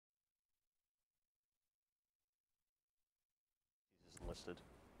listed.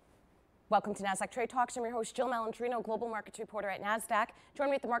 Welcome to Nasdaq Trade Talks. I'm your host, Jill Malandrino, global markets reporter at Nasdaq.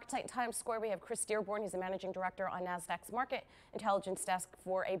 Joining me at the market site in Times Square, we have Chris Dearborn. He's the managing director on Nasdaq's market intelligence desk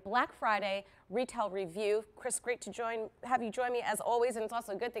for a Black Friday retail review. Chris, great to have you join me as always, and it's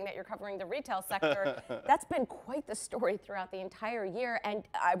also a good thing that you're covering the retail sector. That's been quite the story throughout the entire year. And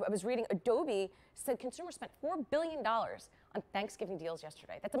I was reading Adobe said consumers spent $4 billion on Thanksgiving deals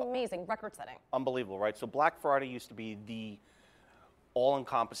yesterday. That's amazing, record-setting. Unbelievable, right? So Black Friday used to be the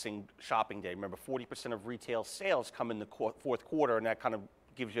all-encompassing shopping day. Remember, 40% of retail sales come in the fourth quarter, and that kind of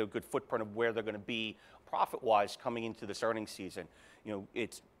gives you a good footprint of where they're going to be profit-wise coming into this earnings season. You know,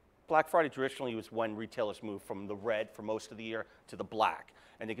 it's Black Friday traditionally was when retailers moved from the red for most of the year to the black,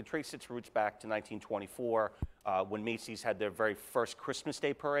 and they can trace its roots back to 1924 when Macy's had their very first Christmas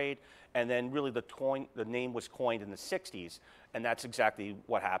Day parade, and then really the name was coined in the 60s, and that's exactly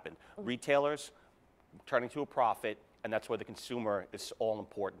what happened. Retailers turning to a profit, and that's why the consumer is all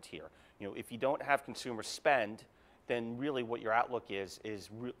important here. You know, if you don't have consumer spend, then really what your outlook is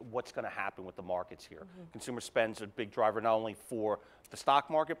what's going to happen with the markets here. Consumer spend's a big driver not only for the stock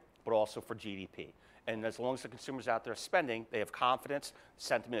market, but also for GDP. And as long as the consumer's out there spending, they have confidence,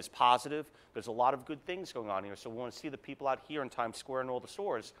 sentiment is positive, there's a lot of good things going on here. So we want to see the people out here in Times Square and all the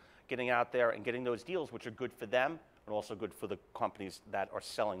stores getting out there and getting those deals, which are good for them, and also good for the companies that are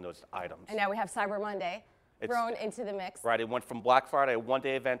selling those items. And now we have Cyber Monday thrown into the mix. Right, it went from Black Friday, a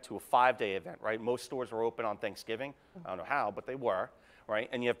one-day event, to a five-day event, right? Most stores were open on Thanksgiving. I don't know how, but they were, right?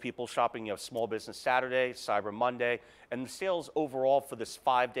 And you have people shopping, you have Small Business Saturday, Cyber Monday, and the sales overall for this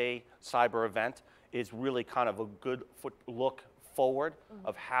five-day cyber event is really kind of a good look forward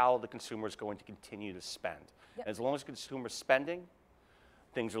of how the consumer is going to continue to spend. As long as the consumer's spending,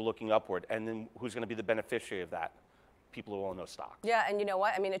 things are looking upward. And then who's going to be the beneficiary of that? People who own those stocks. Yeah, and you know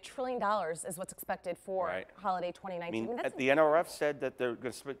what? I mean, $1 trillion is what's expected for holiday 2019. I mean, the NRF said that they're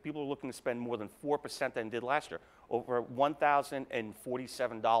going to people are looking to spend more than 4% than did last year, over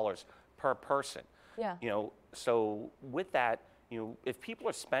 $1,047 per person. Yeah. You know, so with that, you know, if people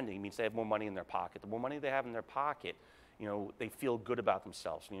are spending, it means they have more money in their pocket. The more money they have in their pocket, you know, they feel good about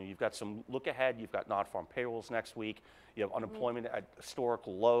themselves. You know, you've got some look ahead. You've got non-farm payrolls next week. You have unemployment at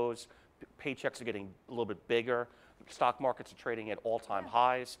historical lows. Paychecks are getting a little bit bigger. Stock markets are trading at all-time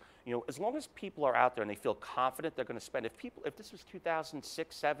highs. You know, as long as people are out there and they feel confident they're going to spend. If this was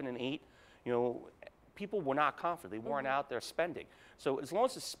 2006, 7, and 8, you know, people were not confident. They weren't out there spending. So as long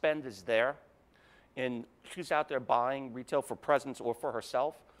as the spend is there, and she's out there buying retail for presents or for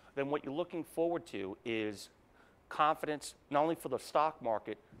herself, then what you're looking forward to is confidence, not only for the stock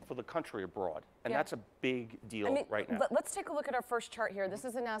market, for the country abroad. And that's a big deal right now. Let's take a look at our first chart here. This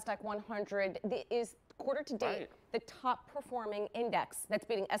is the Nasdaq 100. This is quarter to date the top performing index that's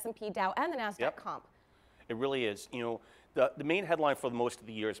beating S&P, Dow, and the Nasdaq comp. It really is. You know, the main headline for most of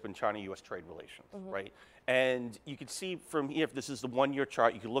the year has been China-U.S. trade relations, right? And you can see from here, if this is the one-year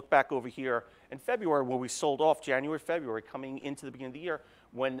chart, you can look back over here in February where we sold off January, February, coming into the beginning of the year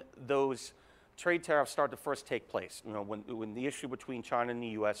when those trade tariffs started to first take place. You know, when the issue between China and the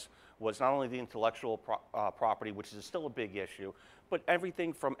U.S. was not only the intellectual property, which is still a big issue, but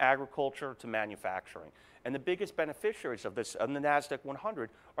everything from agriculture to manufacturing. And the biggest beneficiaries of this on the Nasdaq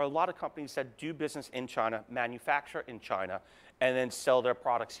 100 are a lot of companies that do business in China, manufacture in China, and then sell their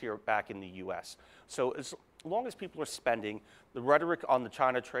products here back in the U.S. So as long as people are spending, the rhetoric on the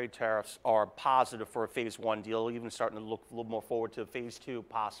China trade tariffs are positive for a phase one deal, even starting to look a little more forward to phase two,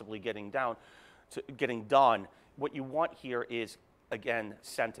 possibly getting done. What you want here is, again,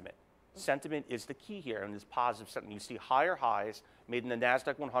 sentiment. Sentiment is the key here, and this positive sentiment. You see higher highs made in the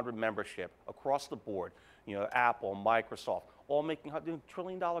Nasdaq 100 membership across the board. You know, Apple, Microsoft, all making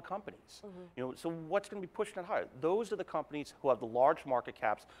trillion-dollar companies. You know, so what's going to be pushing it higher? Those are the companies who have the large market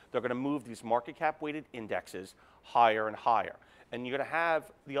caps. They're going to move these market cap-weighted indexes higher and higher, and you're going to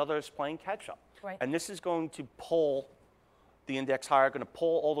have the others playing catch-up. And this is going to pull the index higher, going to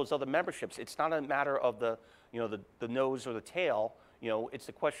pull all those other memberships. It's not a matter of the nose or the tail. You know, it's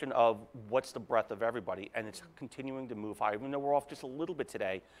the question of what's the breadth of everybody, and it's continuing to move higher. Even though we're off just a little bit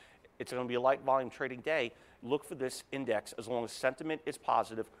today, it's going to be a light volume trading day. Look for this index as long as sentiment is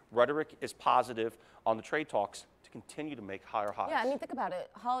positive, rhetoric is positive on the trade talks to continue to make higher highs. Yeah, I mean, think about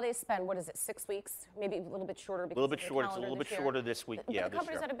it. Holiday spend, what is it, 6 weeks? Maybe a little bit shorter. A little bit shorter. It's a little bit shorter this week. But the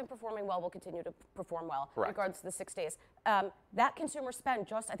companies that have been performing well will continue to perform well, Correct. regardless of the 6 days. That consumer spend,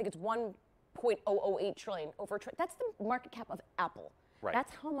 I think it's 1.008 trillion over. That's the market cap of Apple.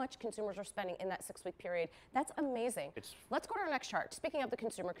 That's how much consumers are spending in that 6-week period. That's amazing. Let's go to our next chart. Speaking of the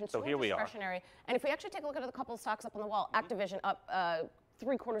consumer so here we discretionary, and if we actually take a look at a couple of stocks up on the wall, Activision up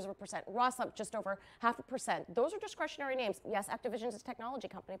 0.75%. Ross up just over 0.5%. Those are discretionary names. Yes, Activision is a technology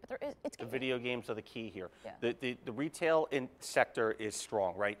company, but it's the video games are the key here. Yeah. The retail sector is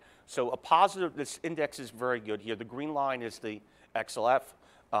strong, right? So a positive, this index is very good here. The green line is the XLF.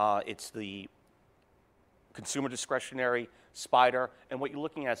 It's the consumer discretionary spider, and what you're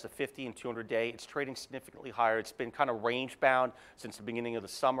looking at is the 50 and 200 day. It's trading significantly higher. It's been kind of range bound since the beginning of the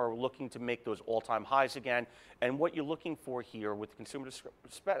summer. We're looking to make those all-time highs again. And what you're looking for here with consumer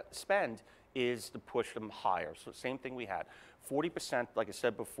spend is to push them higher. So same thing we had. 40%, like I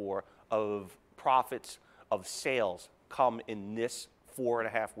said before, of profits of sales come in this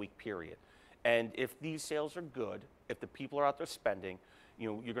 4.5-week period. And if these sales are good, if the people are out there spending,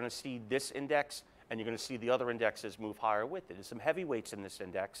 you're going to see this index and you're going to see the other indexes move higher with it. There's some heavyweights in this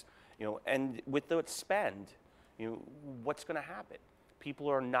index, and with the spend, what's going to happen? People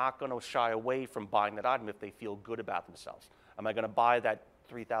are not going to shy away from buying that item if they feel good about themselves. Am I going to buy that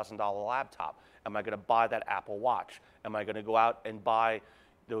 $3,000 laptop? Am I going to buy that Apple Watch? Am I going to go out and buy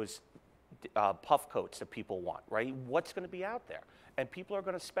those puff coats that people want, right? What's going to be out there? And people are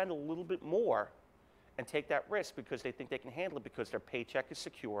going to spend a little bit more and take that risk because they think they can handle it because their paycheck is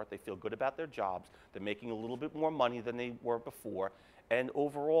secure, they feel good about their jobs, they're making a little bit more money than they were before, and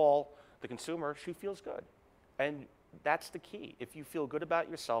overall, the consumer, she feels good. And that's the key. If you feel good about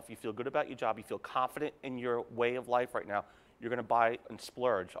yourself, you feel good about your job, you feel confident in your way of life right now, you're going to buy and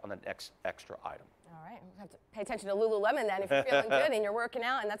splurge on the next extra item. All right, we'll have to pay attention to Lululemon then if you're feeling good and you're working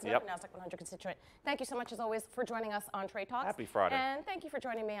out, and that's another Nasdaq 100 constituent. Thank you so much, as always, for joining us on Trade Talks. Happy Friday. And thank you for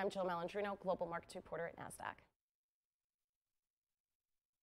joining me. I'm Jill Malandrino, Global Markets Reporter at Nasdaq.